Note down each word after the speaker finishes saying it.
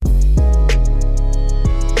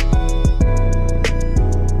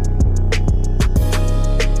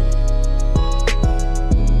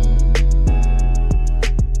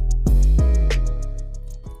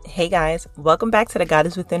Hey guys, welcome back to the God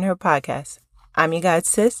is Within Her podcast. I'm your God's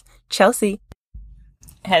sis, Chelsea.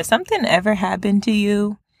 Has something ever happened to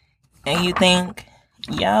you and you think,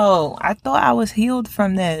 yo, I thought I was healed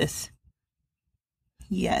from this?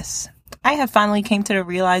 Yes, I have finally came to the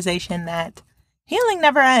realization that healing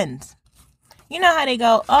never ends. You know how they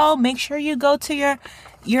go, oh, make sure you go to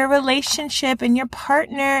your relationship and your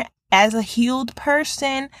partner as a healed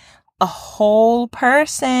person, a whole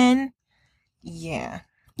person. Yeah,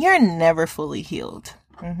 you're never fully healed.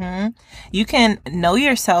 You can know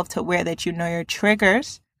yourself to where that you know your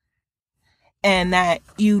triggers and that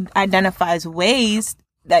you identify ways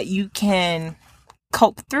that you can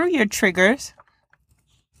cope through your triggers.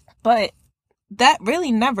 But that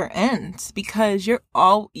really never ends because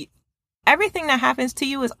everything that happens to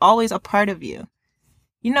you is always a part of you.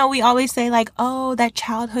 You know, we always say like, oh, that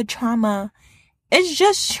childhood trauma. It's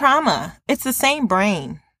just trauma. It's the same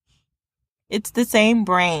brain. It's the same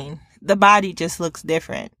brain. The body just looks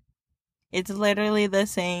different. It's literally the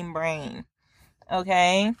same brain.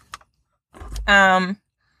 Okay? And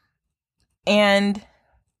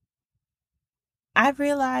I've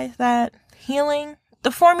realized that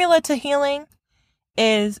the formula to healing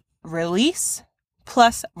is release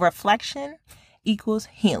plus reflection equals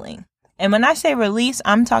healing. And when I say release,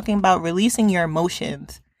 I'm talking about releasing your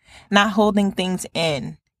emotions, not holding things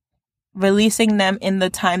in, releasing them in the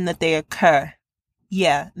time that they occur.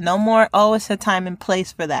 Yeah, no more, oh, it's a time and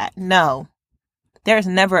place for that. No, there's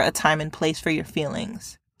never a time and place for your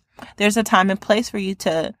feelings. There's a time and place for you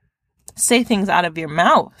to say things out of your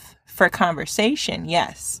mouth for conversation,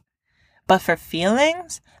 yes. But for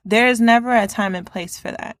feelings, there is never a time and place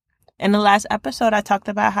for that. In the last episode, I talked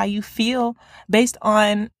about how you feel based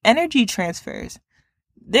on energy transfers.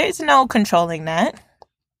 There's no controlling that.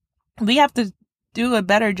 We have to do a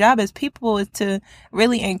better job as people is to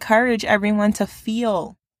really encourage everyone to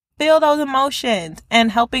feel those emotions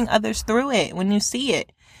and helping others through it when you see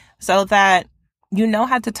it, so that you know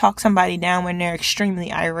how to talk somebody down when they're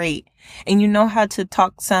extremely irate, and you know how to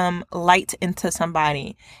talk some light into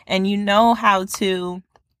somebody, and you know how to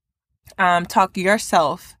talk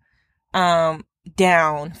yourself back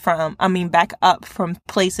up from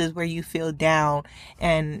places where you feel down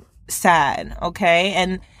and sad. Okay.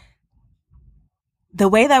 And the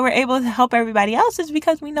way that we're able to help everybody else is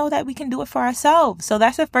because we know that we can do it for ourselves. So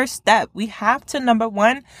that's the first step. We have to, number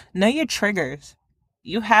one, know your triggers.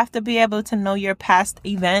 You have to be able to know your past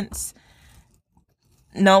events,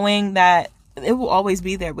 knowing that it will always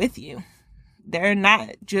be there with you. They're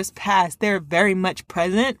not just past. They're very much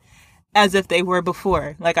present as if they were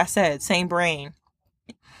before. Like I said, same brain.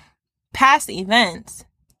 Past events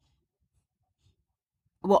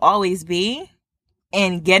will always be,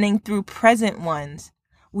 and getting through present ones,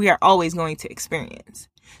 we are always going to experience.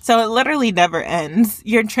 So it literally never ends.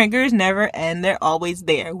 Your triggers never end. They're always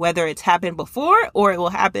there, whether it's happened before or it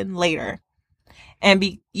will happen later.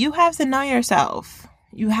 And you have to know yourself.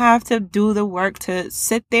 You have to do the work to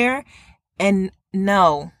sit there and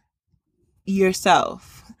know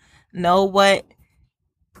yourself. Know what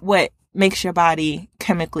makes your body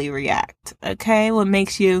chemically react. Okay? What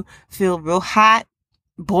makes you feel real hot,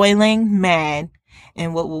 boiling, mad,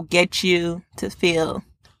 and what will get you to feel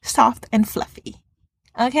soft and fluffy.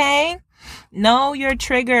 Okay? Know your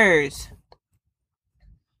triggers.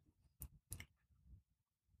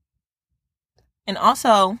 And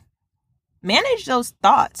also, manage those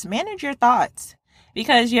thoughts. Manage your thoughts.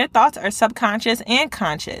 Because your thoughts are subconscious and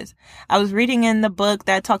conscious. I was reading in the book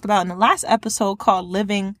that I talked about in the last episode called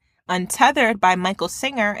Living Untethered by Michael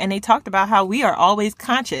Singer, and they talked about how we are always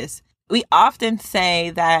conscious. We often say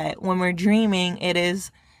that when we're dreaming, it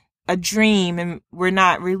is a dream and we're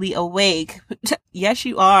not really awake. Yes,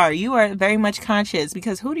 you are. You are very much conscious,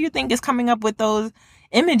 because who do you think is coming up with those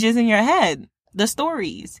images in your head? The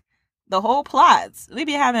stories, the whole plots. We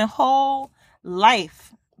be having whole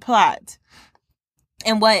life plots.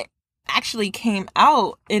 And what actually came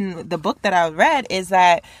out in the book that I read is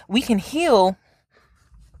that we can heal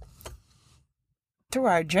through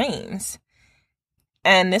our dreams.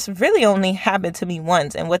 And this really only happened to me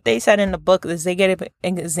once. And what they said in the book is they gave an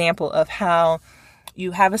example of how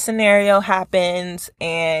you have a scenario happens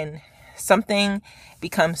and something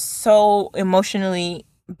becomes so emotionally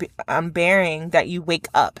unbearing that you wake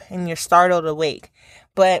up and you're startled awake.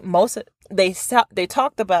 But they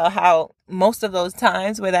talked about how most of those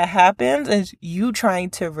times where that happens is you trying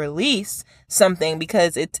to release something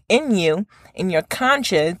because it's in you and your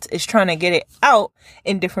conscience is trying to get it out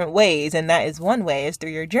in different ways. And that is one way, is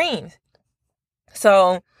through your dreams.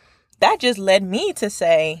 So that just led me to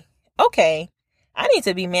say, okay, I need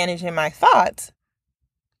to be managing my thoughts.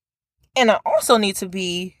 And I also need to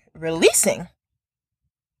be releasing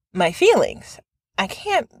my feelings. I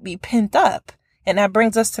can't be pent up. And that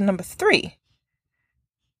brings us to number 3.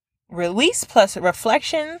 Release plus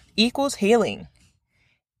reflection equals healing.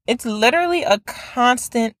 It's literally a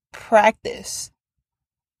constant practice.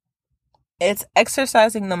 It's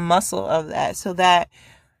exercising the muscle of that so that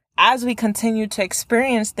as we continue to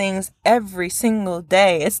experience things every single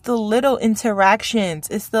day, it's the little interactions,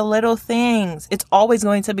 it's the little things. It's always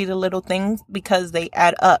going to be the little things because they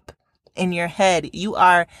add up in your head. You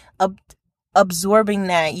are absorbing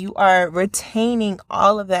that. You are retaining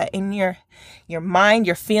all of that in your mind,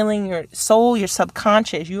 your feeling, your soul, your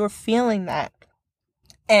subconscious. You are feeling that.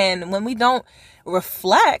 And when we don't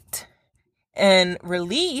reflect and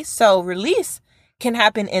release, so release can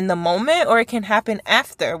happen in the moment or it can happen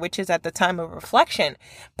after, which is at the time of reflection.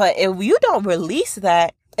 But if you don't release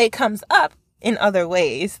that, it comes up in other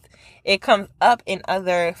ways. It comes up in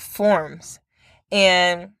other forms.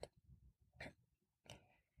 And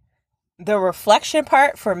the reflection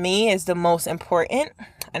part for me is the most important.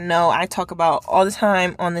 I know I talk about all the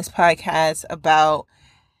time on this podcast about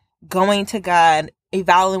going to God,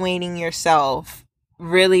 evaluating yourself,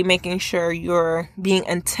 really making sure you're being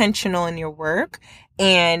intentional in your work.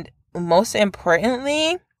 And most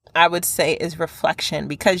importantly, I would say is reflection,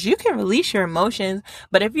 because you can release your emotions,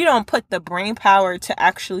 but if you don't put the brain power to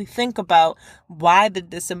actually think about why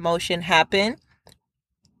did this emotion happen,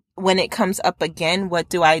 when it comes up again, what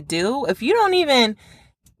do I do? If you don't even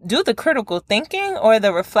do the critical thinking or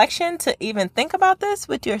the reflection to even think about this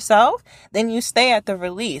with yourself, then you stay at the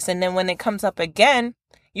release. And then when it comes up again,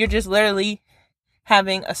 you're just literally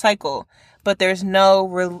having a cycle, but there's no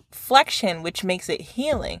reflection, which makes it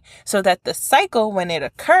healing, so that the cycle, when it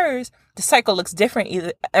occurs, the cycle looks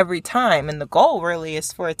different every time. And the goal really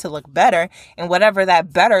is for it to look better. And whatever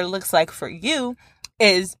that better looks like for you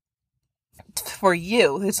is for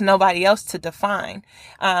you. It's nobody else to define.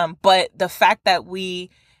 But the fact that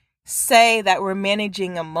we say that we're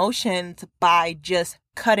managing emotions by just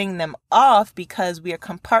cutting them off because we are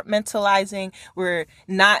compartmentalizing, we're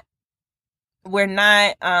not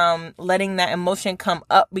letting that emotion come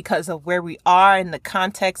up because of where we are in the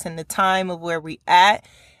context and the time of where we at.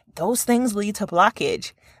 Those things lead to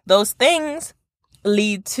blockage. Those things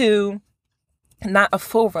lead to not a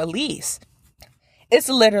full release. It's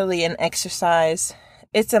literally an exercise.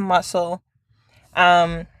 It's a muscle.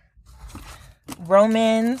 Romans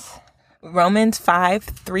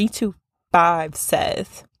 5:3-5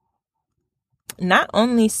 says, "Not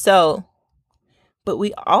only so, but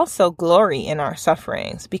we also glory in our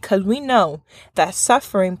sufferings, because we know that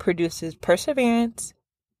suffering produces perseverance,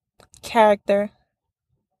 character,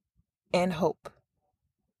 and hope.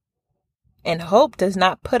 And hope does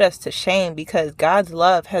not put us to shame, because God's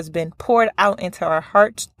love has been poured out into our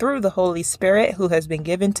hearts through the Holy Spirit who has been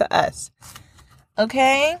given to us."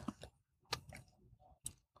 Okay?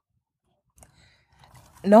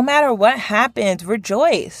 No matter what happens,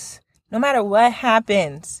 rejoice. No matter what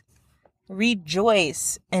happens,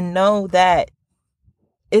 rejoice and know that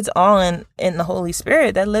it's all in the Holy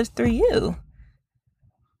Spirit that lives through you.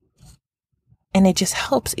 And it just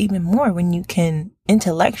helps even more when you can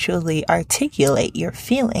intellectually articulate your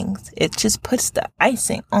feelings. It just puts the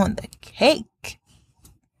icing on the cake.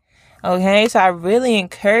 Okay, so I really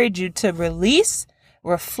encourage you to release,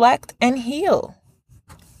 reflect, and heal.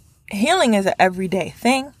 Healing is an everyday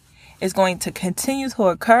thing. It's going to continue to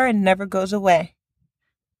occur and never goes away.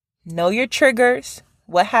 Know your triggers,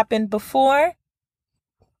 what happened before,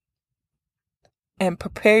 and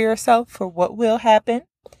prepare yourself for what will happen.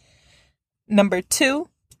 Number 2,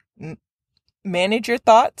 manage your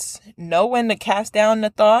thoughts. Know when to cast down the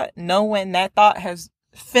thought. Know when that thought has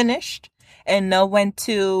finished. And know when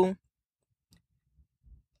to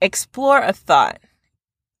explore a thought.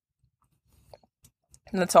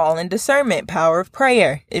 That's all in discernment, power of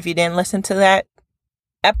prayer. If you didn't listen to that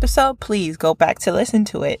episode, please go back to listen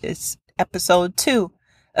to it. It's episode 2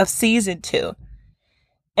 of season 2.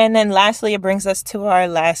 And then lastly, it brings us to our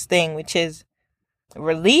last thing, which is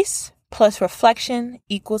release plus reflection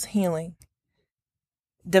equals healing.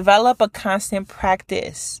 Develop a constant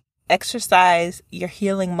practice. Exercise your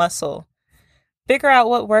healing muscle. Figure out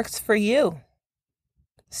what works for you.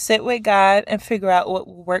 Sit with God and figure out what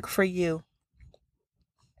will work for you.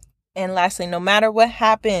 And lastly, no matter what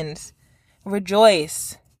happens,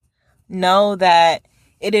 rejoice. Know that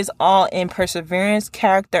it is all in perseverance,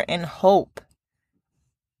 character, and hope.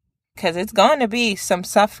 Because it's going to be some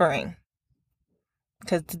suffering.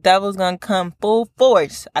 Because the devil's going to come full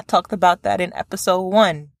force. I talked about that in episode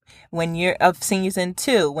 1 of season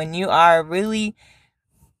 2. When you are really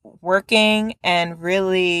working and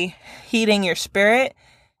really heating your spirit,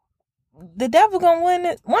 the devil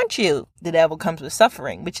gonna want you. The devil comes with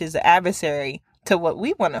suffering, which is the adversary to what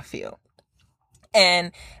we want to feel.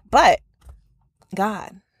 But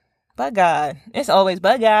God, it's always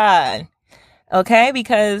but God. Okay,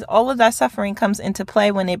 because all of that suffering comes into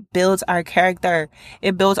play when it builds our character,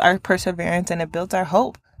 it builds our perseverance, and it builds our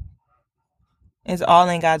hope. It's all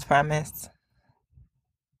in God's promise.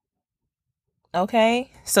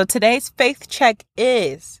 Okay, so today's faith check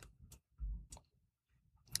is,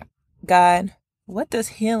 God, what does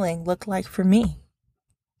healing look like for me?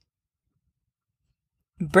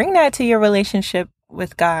 Bring that to your relationship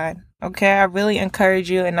with God. Okay, I really encourage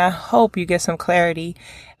you, and I hope you get some clarity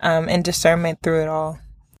and discernment through it all.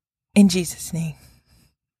 In Jesus' name.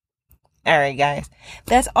 All right, guys.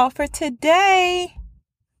 That's all for today.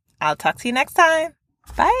 I'll talk to you next time.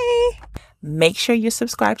 Bye. Make sure you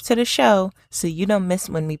subscribe to the show so you don't miss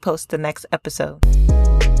when we post the next episode.